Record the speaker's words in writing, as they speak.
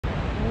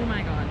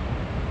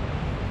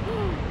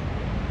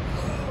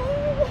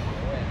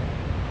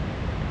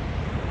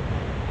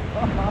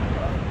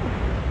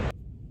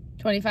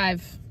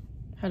$25.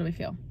 How do we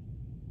feel?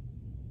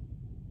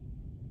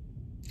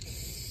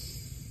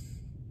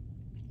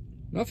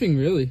 Nothing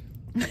really.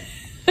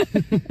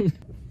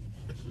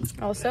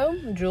 Also,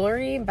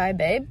 jewelry by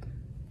Babe.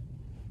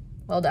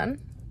 Well done.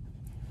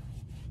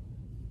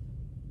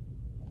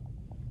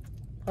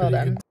 Well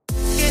done.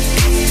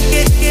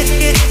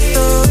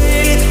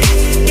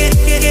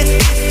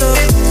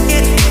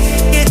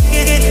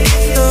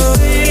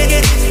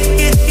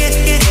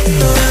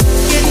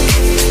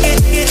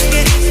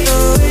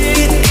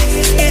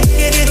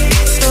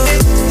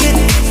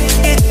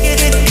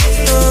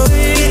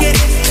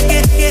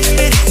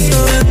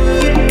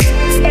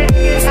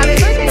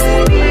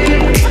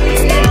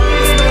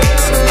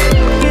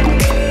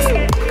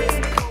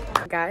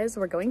 Guys,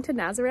 we're going to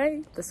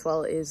Nazare. The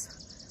swell is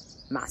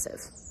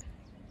massive,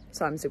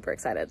 so I'm super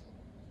excited.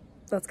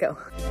 Let's go.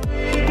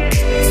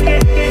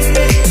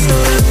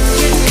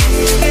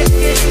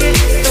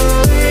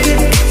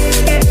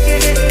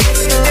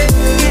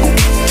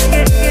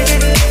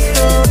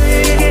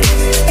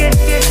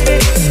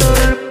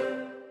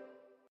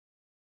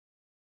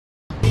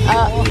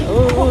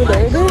 Oh,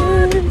 there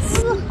it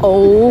is.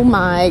 Oh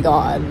my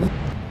god.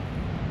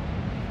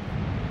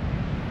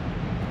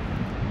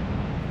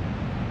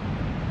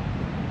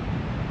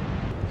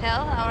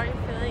 Hell, how are you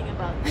feeling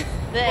about this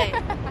day?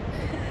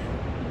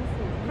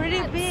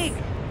 Pretty big.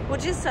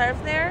 Would you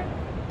surf there?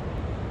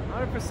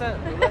 100%.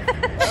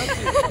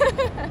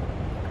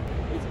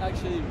 It's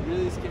actually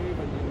really scary,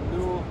 but you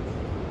know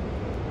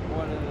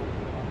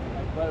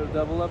what a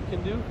double up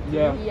can do.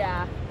 Yeah.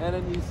 Yeah. And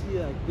then you see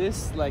like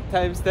this, like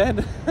times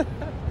 10.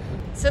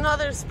 It's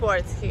another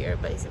sport here,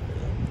 basically.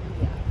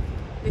 Yeah.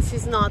 This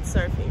is not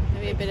surfing.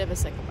 Maybe a bit of a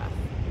psychopath.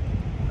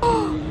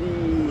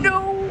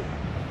 No!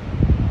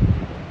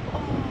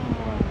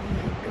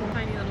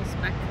 Tiny little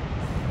speck.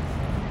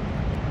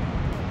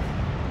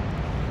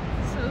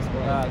 So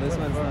small. Ah, this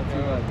one's not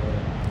too bad.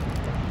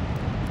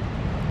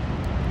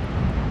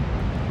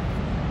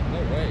 No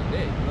way,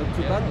 hey. Not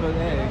too bad, but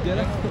hey, get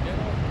it.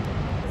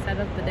 Set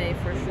up the day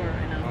for sure,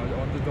 I know.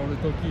 On te dans le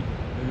toki.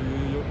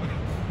 Yo.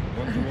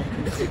 1, 2, 1,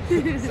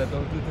 2. Set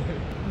up the day.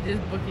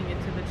 Just booking it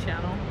to the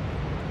channel.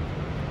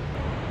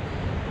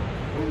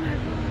 Oh my god.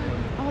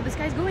 Oh, this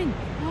guy's going.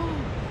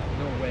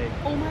 No way.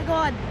 Oh my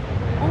god.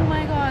 Oh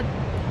my god.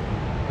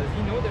 Does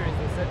he know there is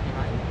a set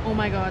behind? Oh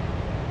my god.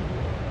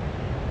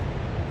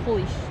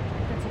 Holy sh!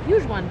 That's a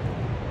huge one.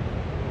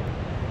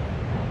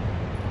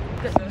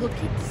 Look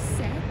at the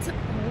set.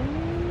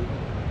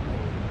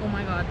 Oh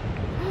my god.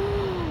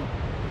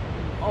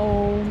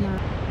 Oh my.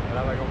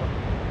 Là, va comment?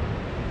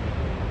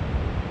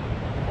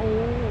 Oh.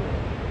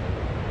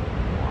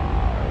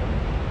 Wow.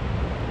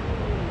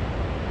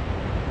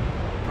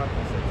 Pas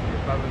pour ça, tu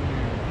n'es pas venu.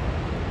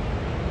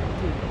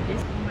 Dude,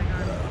 this. Oh my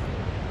god.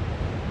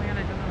 Oh my god,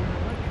 I don't know where to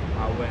look.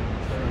 Ah ouais,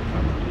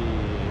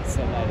 c'est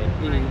Celle-là,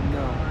 Oh my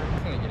god.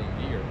 It's kind of getting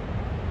bigger.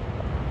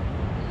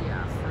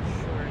 Yeah, for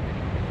sure.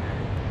 Getting bigger.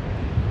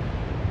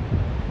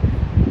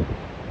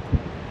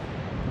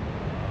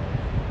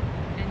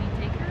 Any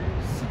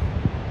takers?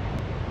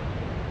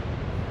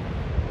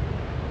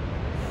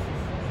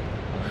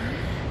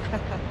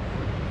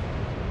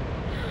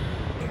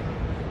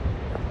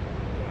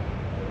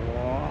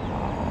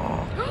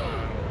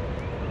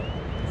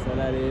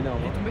 Celle-là, elle est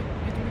énorme. Il est tombé.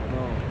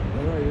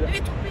 Non, il est là. Il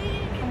est tombé!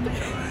 Oh my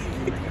god!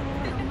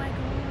 Oh my god!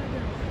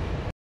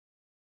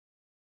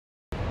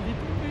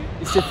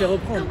 Il s'est fait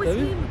reprendre, That t'as was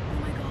vu? him! Oh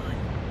my god!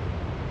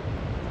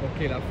 Ok,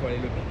 là, faut aller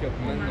le pick-up Oh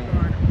my maintenant.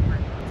 god! Oh my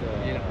god!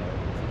 Il est là.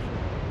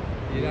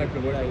 Il est là, Il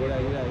est là, il est là,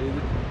 il est là.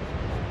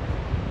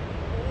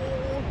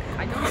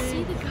 I don't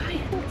see the guy.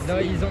 No,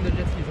 he's on the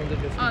jet ski, he's on the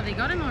jet ski. Oh, they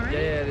got him already?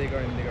 Yeah, they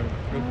got him. Oh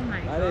Good. my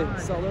god. Allez,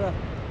 sors de là.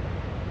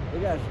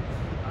 Dégage.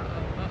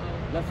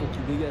 Uh-oh. Là, faut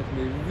qu'il dégage,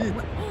 mais vite.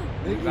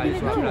 Mec, Là, il ils est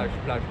sont parti. plage.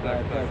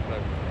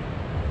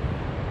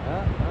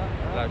 Ah.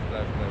 Plage.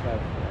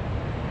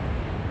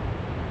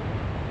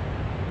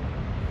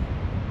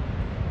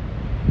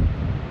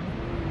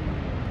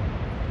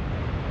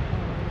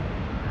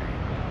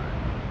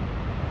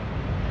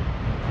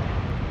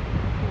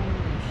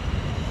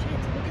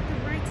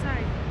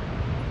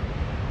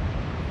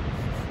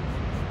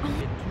 Il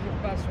est toujours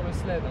pas sur le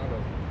sled, hein,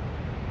 l'autre.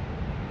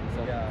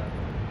 Le gars.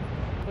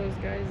 Those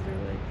guys are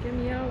like, get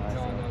me out.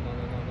 Non.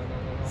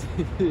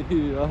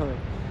 Ah ouais.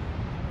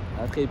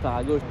 Après, il part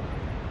à gauche.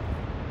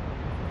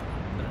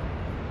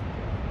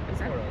 Is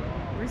that, Oh là là.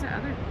 where's that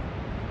other?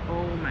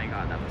 Oh my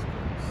god, that was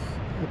close.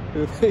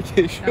 Le mec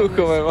est chaud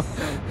quand même. So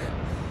close.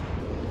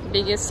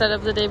 Biggest set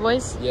of the day,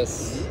 boys?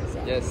 Yes.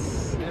 Never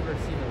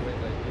seen a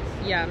wind like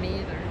this. Yeah, me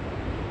either.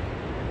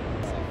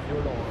 C'est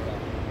violent, là.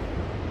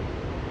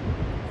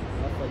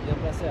 Là, faut être bien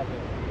placé après.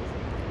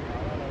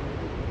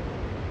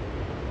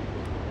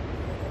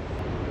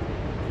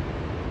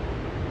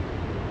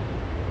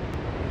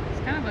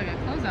 It's kind of like a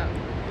closeout.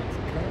 It's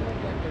kind of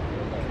like a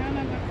violent. Kind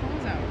of a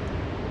closeout.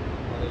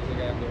 Oh, there's a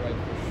guy on the right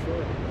for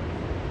sure.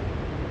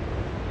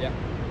 Yeah.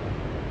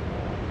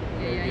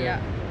 Yeah.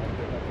 Okay.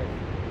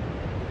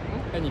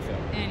 Anything.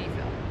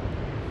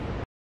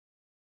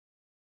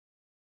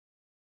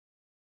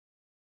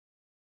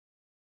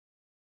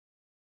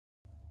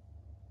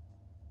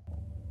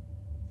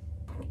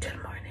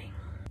 Good morning.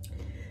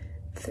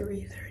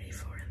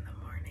 3:34 in the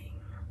morning.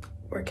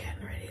 We're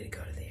getting ready to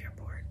go to the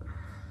airport.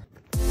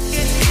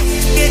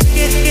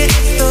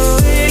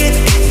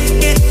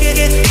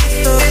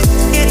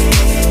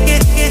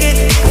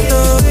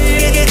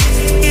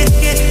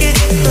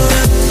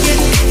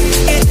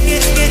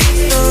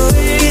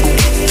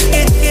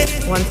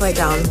 One flight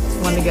down,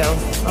 one to go,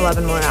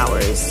 11 more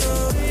hours,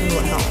 and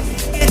we're home.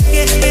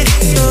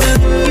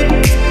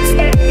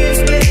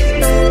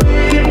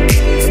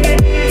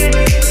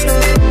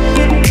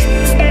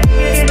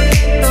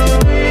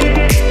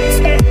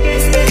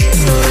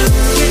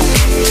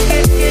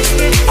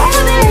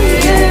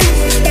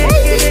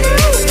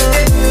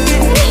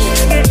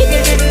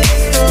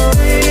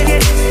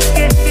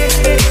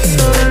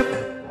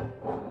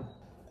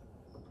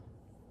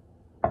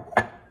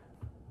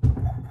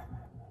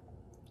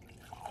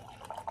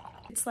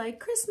 It's like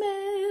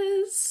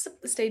Christmas.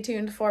 Stay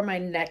tuned for my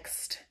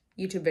next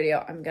YouTube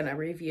video. I'm gonna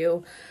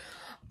review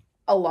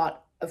a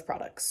lot of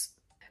products.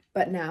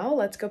 But now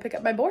let's go pick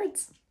up my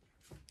boards.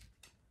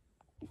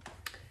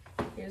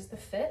 Here's the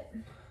fit.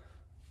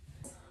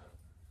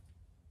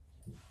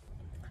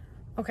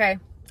 Okay,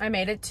 I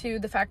made it to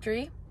the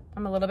factory.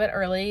 I'm a little bit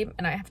early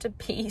and I have to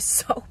pee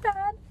so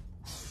bad.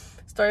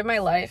 Story of my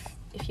life.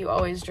 If you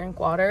always drink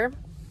water,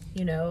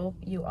 you know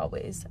you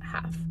always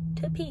have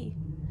to pee.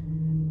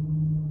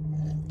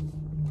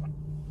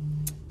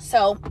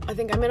 So I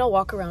think I'm gonna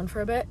walk around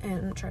for a bit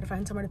and try to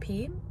find somewhere to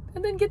pee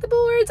and then get the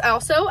boards.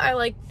 I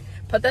like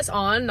put this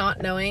on not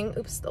knowing,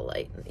 oops, the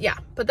light. Yeah,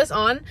 put this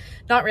on,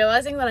 not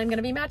realizing that I'm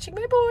gonna be matching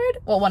my board.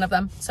 Well, one of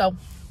them, so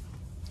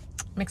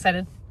I'm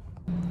excited.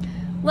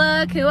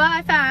 Look who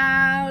I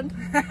found.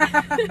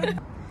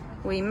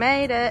 We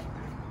made it.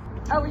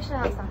 Oh, we should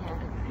have some here.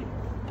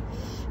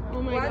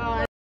 Oh my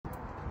god.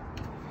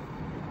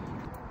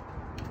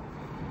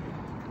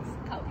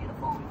 How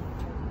beautiful.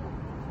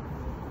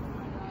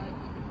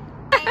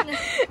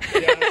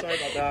 Yeah, sorry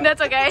about that.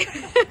 That's okay.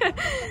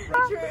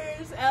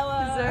 Pictures,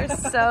 Ella. They're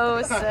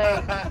so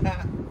sick.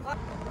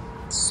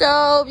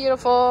 So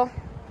beautiful.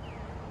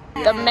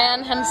 The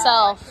man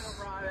himself.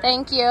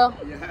 Thank you.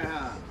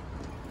 Yeah.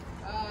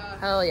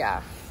 Hell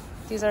yeah.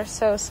 These are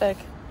so sick.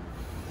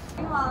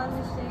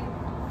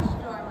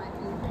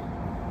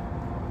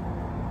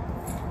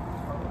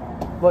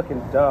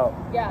 Looking dope.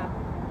 Yeah.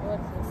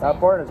 That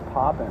board is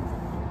popping.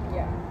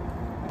 Yeah.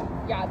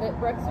 Yeah, the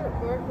Brooke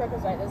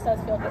was right. This does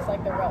feel just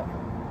like the Rook.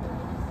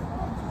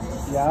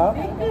 Yeah.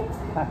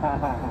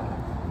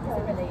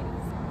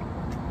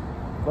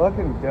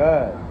 Looking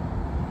good.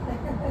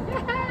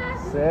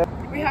 Sick.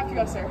 We have to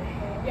go, sir.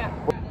 Yeah.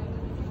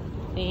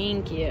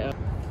 Thank you.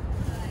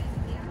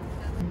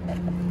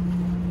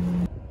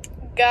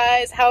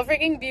 Guys, how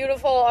freaking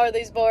beautiful are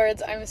these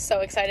boards? I'm so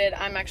excited.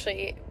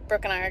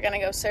 Brooke and I are gonna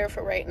go surf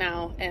right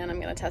now and I'm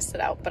gonna test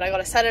it out, but I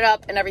gotta set it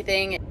up and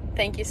everything.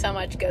 Thank you so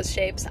much, Ghost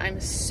Shapes. I'm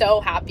so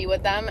happy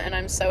with them and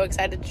I'm so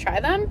excited to try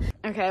them.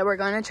 Okay, we're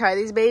gonna try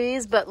these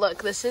babies, but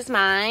look, this is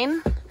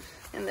mine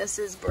and this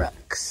is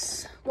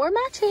Brooke's. We're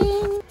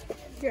matching.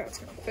 Yeah, it's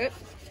gonna fit.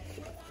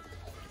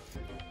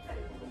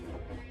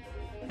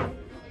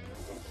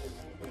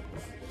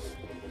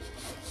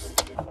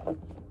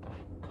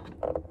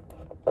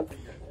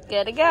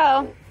 Good to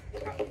go.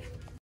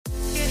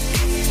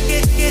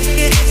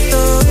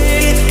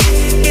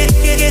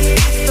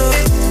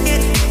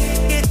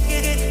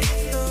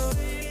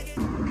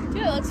 Dude,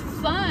 it looks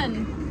fun.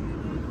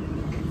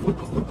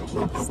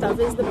 Stuff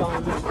is the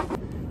bomb.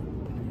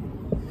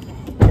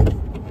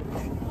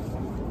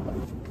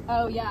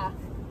 Oh yeah.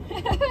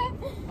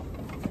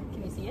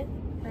 Can you see it?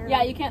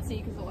 Yeah, you can't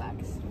see because of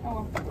wax.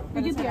 Oh,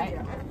 we get the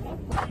idea.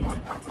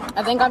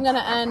 I think I'm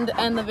gonna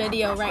end the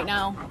video right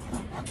now.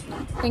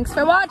 Thanks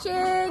for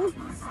watching.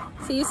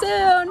 See you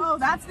soon. Oh,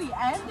 that's the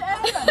end?